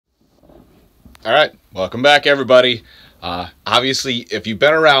All right, welcome back, everybody. Obviously, if you've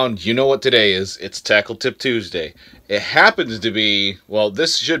been around, you know what today is. It's Tackle Tip Tuesday. It happens to be, well,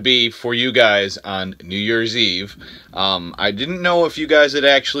 this should be for you guys on New Year's Eve. I didn't know if you guys had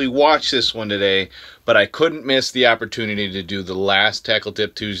actually watched this one today, but I couldn't miss the opportunity to do the last Tackle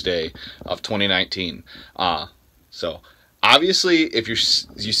Tip Tuesday of 2019. So, obviously, if you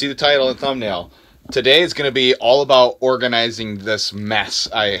see the title and thumbnail, today is going to be all about organizing this mess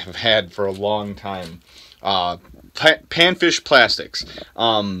I have had for a long time. Panfish plastics.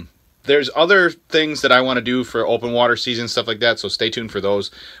 There's other things that I want to do for open water season, stuff like that, so stay tuned for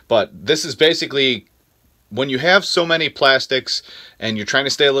those. But this is basically, when you have so many plastics and you're trying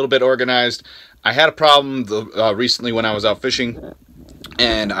to stay a little bit organized. I had a problem recently when I was out fishing,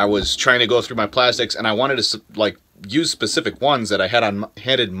 and I was trying to go through my plastics, and I wanted to use specific ones that I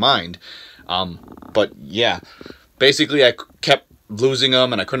had in mind. But yeah, basically I kept losing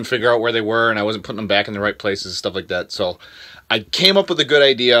them and I couldn't figure out where they were, and I wasn't putting them back in the right places, stuff like that. So I came up with a good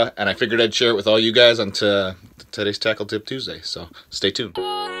idea, and I figured I'd share it with all you guys on today's Tackle Tip Tuesday. So stay tuned.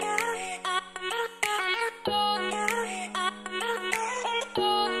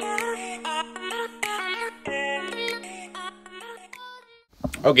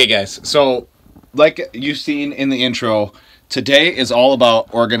 Okay, guys, so like you've seen in the intro, today is all about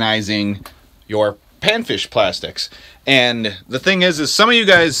organizing your panfish plastics. And the thing is some of you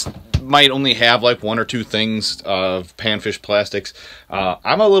guys might only have like one or two things of panfish plastics.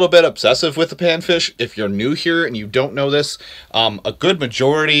 I'm a little bit obsessive with the panfish. If you're new here and you don't know this, a good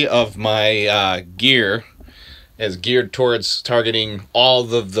majority of my gear is geared towards targeting all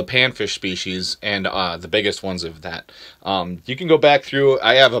the panfish species and the biggest ones of that. You can go back through.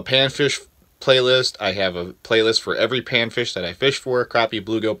 I have a panfish playlist. I have a playlist for every panfish that I fish for: crappie,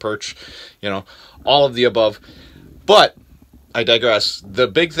 bluegill, perch, all of the above. But I digress. The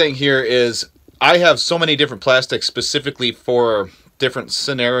big thing here is I have so many different plastics specifically for different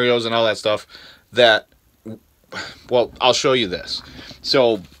scenarios and all that stuff that, well, I'll show you this.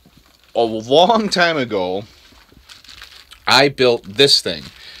 So a long time ago, I built this thing.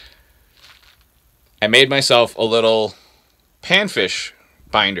 I made myself a little panfish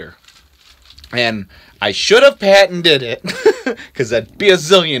binder. And I should have patented it, because I'd be a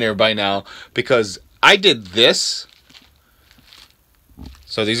zillionaire by now, because I did this.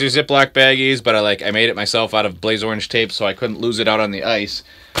 So these are Ziploc baggies, but I made it myself out of blaze orange tape so I couldn't lose it out on the ice.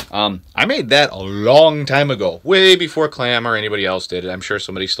 I made that a long time ago, way before Clam or anybody else did it. I'm sure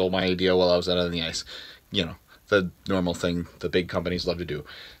somebody stole my idea while I was out on the ice. The normal thing the big companies love to do.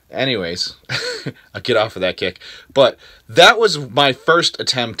 Anyways, I'll get off of that kick. But that was my first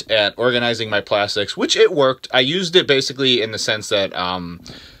attempt at organizing my plastics, which it worked. I used it basically in the sense that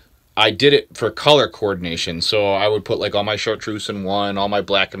I did it for color coordination. So I would put like all my chartreuse in one, all my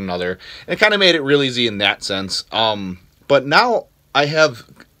black in another. And it kind of made it real easy in that sense. But now I have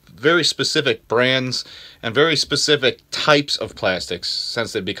very specific brands and very specific types of plastics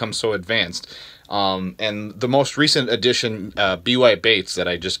since they've become so advanced. And the most recent addition, BY Baits, that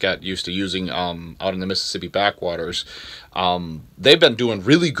I just got used to using out in the Mississippi backwaters, they've been doing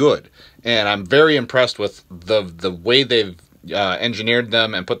really good. And I'm very impressed with the way they've engineered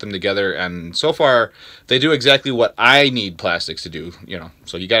them and put them together. And so far, they do exactly what I need plastics to do,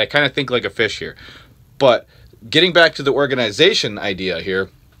 So you got to kind of think like a fish here. But getting back to the organization idea here,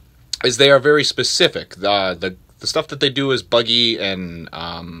 is they are very specific. The stuff that they do is buggy and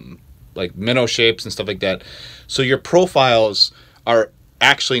like minnow shapes and stuff like that. So your profiles are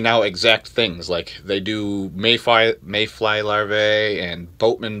actually now exact things. Like they do mayfly larvae and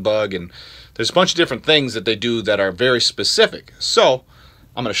boatman bug, and there's a bunch of different things that they do that are very specific. So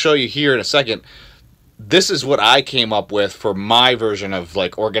I'm going to show you here in a second. This is what I came up with for my version of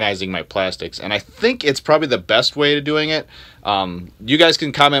organizing my plastics, and I think it's probably the best way to doing it. You guys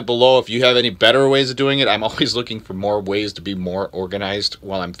can comment below if you have any better ways of doing it. I'm always looking for more ways to be more organized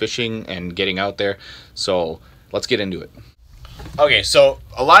while I'm fishing and getting out there. So let's get into it. Okay, so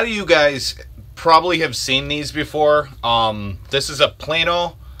a lot of you guys probably have seen these before. This is a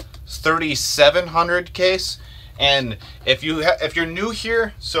Plano 3700 case, and if you're new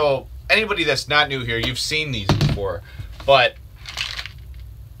here, so anybody that's not new here, you've seen these before, but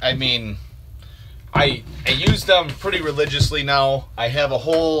I mean, I use them pretty religiously now. I have a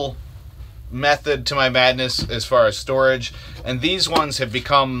whole method to my madness as far as storage, and these ones have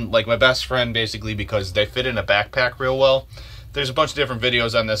become like my best friend basically because they fit in a backpack real well. There's a bunch of different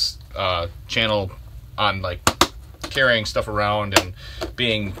videos on this channel on carrying stuff around and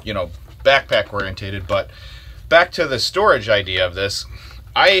being, backpack orientated. But back to the storage idea of this,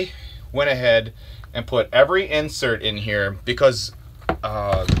 I went ahead and put every insert in here because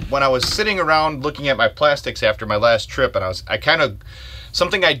when I was sitting around looking at my plastics after my last trip, and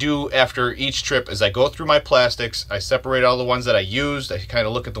something I do after each trip is I go through my plastics, I separate all the ones that I used, I kind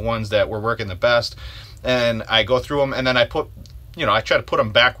of look at the ones that were working the best, and I go through them, and then I try to put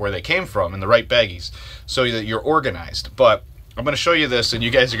them back where they came from in the right baggies so that you're organized. But I'm going to show you this, and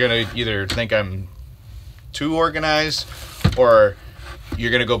you guys are going to either think I'm too organized or you're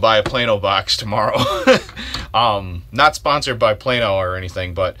going to go buy a Plano box tomorrow. Not sponsored by Plano or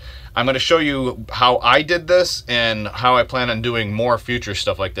anything, but I'm going to show you how I did this and how I plan on doing more future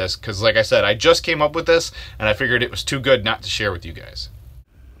stuff like this. Because like I said, I just came up with this and I figured it was too good not to share with you guys.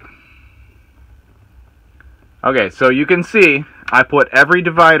 Okay, so you can see I put every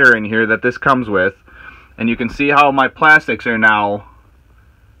divider in here that this comes with, and you can see how my plastics are now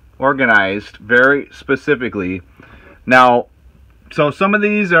organized very specifically. Now, so some of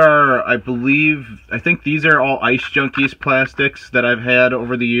these are, I think these are all Ice Junkies plastics that I've had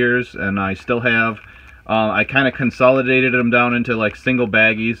over the years, and I still have. I kind of consolidated them down into like single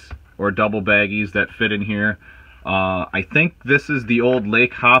baggies or double baggies that fit in here. I think this is the old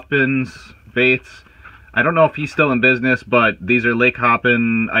Lake Hoppins baits. I don't know if he's still in business, but these are Lake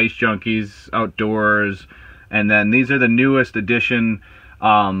Hoppin Ice Junkies Outdoors, and then these are the newest edition.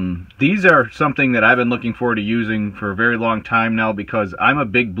 These are something that I've been looking forward to using for a very long time now, because I'm a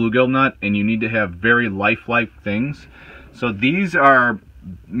big bluegill nut and you need to have very lifelike things. So these are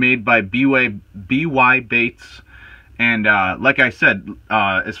made by BY Baits, and like I said,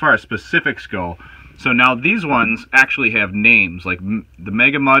 as far as specifics go, so now these ones actually have names, like the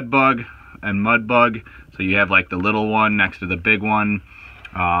Mega Mud Bug and Mud Bug. So you have like the little one next to the big one.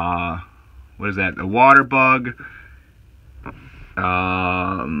 What is that? The Water Bug.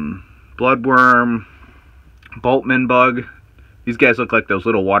 Bloodworm, Boltman bug. These guys look like those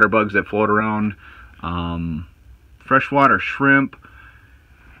little water bugs that float around. Freshwater shrimp,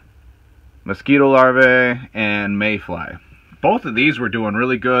 mosquito larvae, and mayfly. Both of these were doing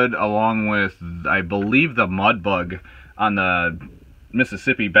really good, along with, I believe, the mud bug on the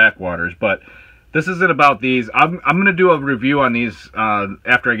Mississippi backwaters. But this isn't about these. I'm going to do a review on these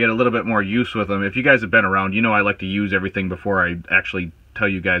after I get a little bit more use with them. If you guys have been around, you know I like to use everything before I actually tell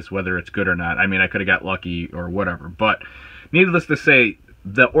you guys whether it's good or not. I mean, I could have got lucky or whatever. But needless to say,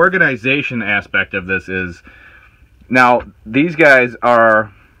 the organization aspect of this is, now these guys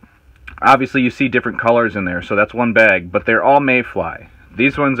are, obviously you see different colors in there, so that's one bag, but they're all mayfly.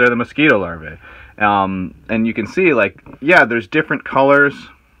 These ones are the mosquito larvae. And you can see, like, yeah, there's different colors,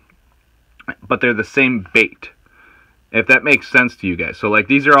 but they're the same bait, if that makes sense to you guys. So like,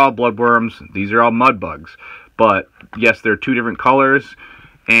 these are all bloodworms, these are all mud bugs, but yes, they're two different colors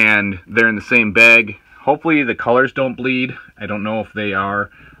and they're in the same bag. Hopefully the colors don't bleed. I don't know if they are.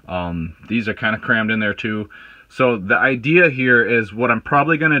 These are kind of crammed in there too. So the idea here is, what I'm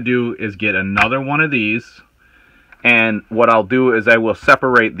probably going to do is get another one of these, and what I'll do is I will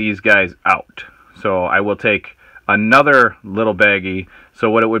separate these guys out. So I will take another little baggie. So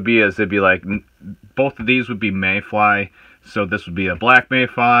what it would be is, it'd be like, both of these would be mayfly. So this would be a black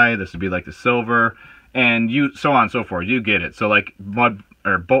mayfly, this would be like the silver, and you, so on and so forth. You get it. So like mud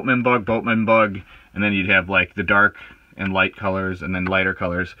or boatman bug, and then you'd have like the dark and light colors, and then lighter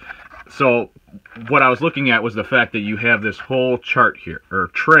colors. So what I was looking at was the fact that you have this whole chart here, or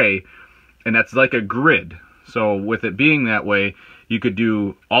tray, and that's like a grid. So with it being that way, you could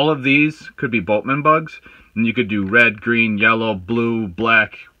do all of these could be boatman bugs, and you could do red, green, yellow, blue,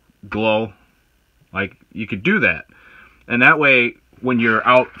 black, glow. Like, you could do that. And that way, when you're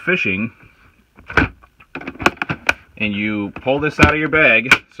out fishing and you pull this out of your bag,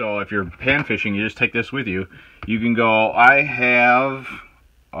 so if you're pan fishing, you just take this with you, you can go, I have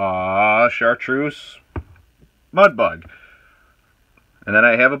chartreuse mud bug, and then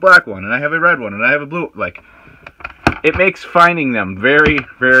I have a black one, and I have a red one, and I have a blue. Like, it makes finding them very,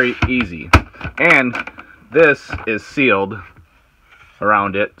 very easy. And this is sealed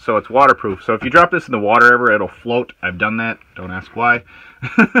around it, so it's waterproof. So if you drop this in the water ever, it'll float. I've done that. Don't ask why.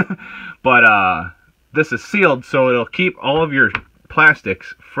 But this is sealed, so it'll keep all of your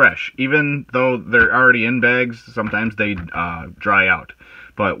plastics fresh. Even though they're already in bags, sometimes they dry out.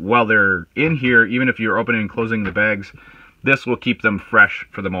 But while they're in here, even if you're opening and closing the bags, this will keep them fresh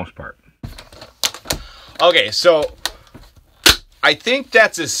for the most part. Okay, so I think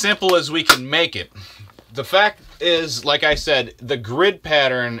that's as simple as we can make it. The fact is, like I said, the grid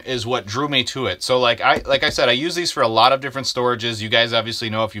pattern is what drew me to it. So like I said, I use these for a lot of different storages. You guys obviously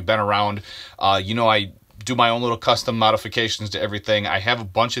know, if you've been around, you know I do my own little custom modifications to everything. I have a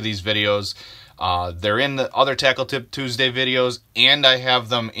bunch of these videos. They're in the other Tackle Tip Tuesday videos, and I have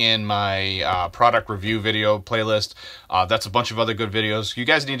them in my product review video playlist. That's a bunch of other good videos. You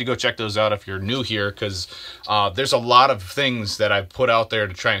guys need to go check those out if you're new here, because there's a lot of things that I've put out there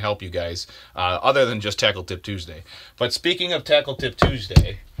to try and help you guys, other than just Tackle Tip Tuesday. But speaking of Tackle Tip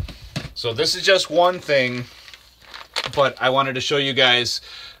Tuesday, so this is just one thing, but I wanted to show you guys,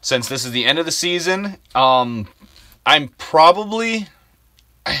 since this is the end of the season, I'm probably...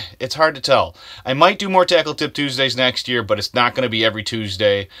 It's hard to tell. I might do more Tackle Tip Tuesdays next year, but it's not going to be every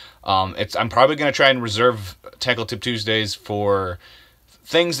Tuesday. I'm probably going to try and reserve Tackle Tip Tuesdays for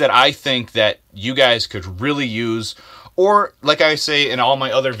things that I think that you guys could really use. Or, like I say in all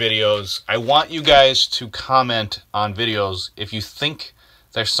my other videos, I want you guys to comment on videos if you think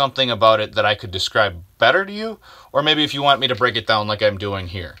there's something about it that I could describe better to you, or maybe if you want me to break it down like I'm doing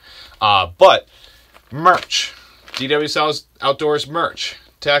here. But, merch. DW Sells Outdoors merch.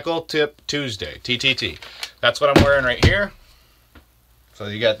 Tackle Tip Tuesday, TTT. That's what I'm wearing right here. So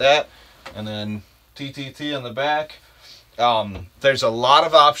you got that, and then TTT on the back. There's a lot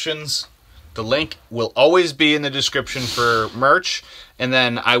of options. The link will always be in the description for merch, and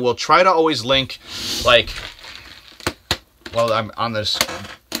then I will try to always link, like, while I'm on this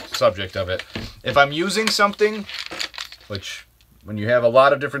subject of it, if I'm using something, which when you have a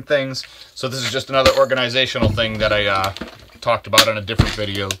lot of different things, so this is just another organizational thing that I talked about on a different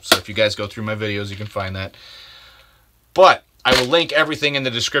video, so if you guys go through my videos you can find that. But I will link everything in the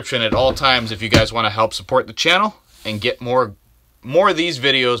description at all times if you guys want to help support the channel and get more of these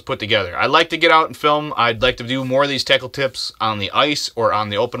videos put together. I'd like to get out and film. I'd like to do more of these tackle tips on the ice or on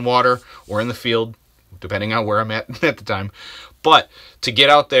the open water or in the field, depending on where I'm at at the time. But to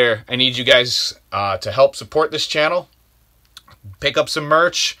get out there, I need you guys to help support this channel. Pick up some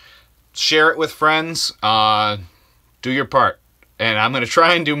merch, share it with friends, do your part. And I'm going to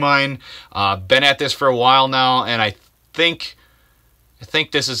try and do mine. Been at this for a while now, and I think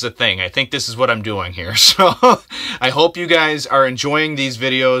this is the thing. I think this is what I'm doing here. So I hope you guys are enjoying these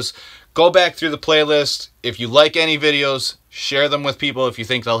videos. Go back through the playlist. If you like any videos, share them with people if you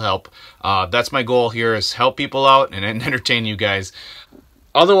think they'll help. That's my goal here, is help people out and entertain you guys.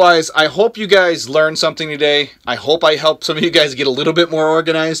 Otherwise, I hope you guys learned something today. I hope I helped some of you guys get a little bit more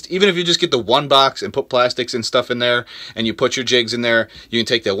organized. Even if you just get the one box and put plastics and stuff in there, and you put your jigs in there, you can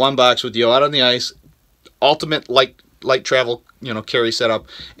take that one box with you out on the ice. Ultimate light travel, carry setup,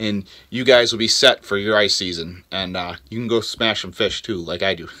 and you guys will be set for your ice season. And you can go smash some fish too, like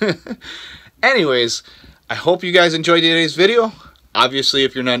I do. Anyways, I hope you guys enjoyed today's video. Obviously,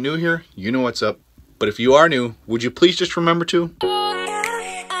 if you're not new here, you know what's up. But if you are new, would you please just remember to...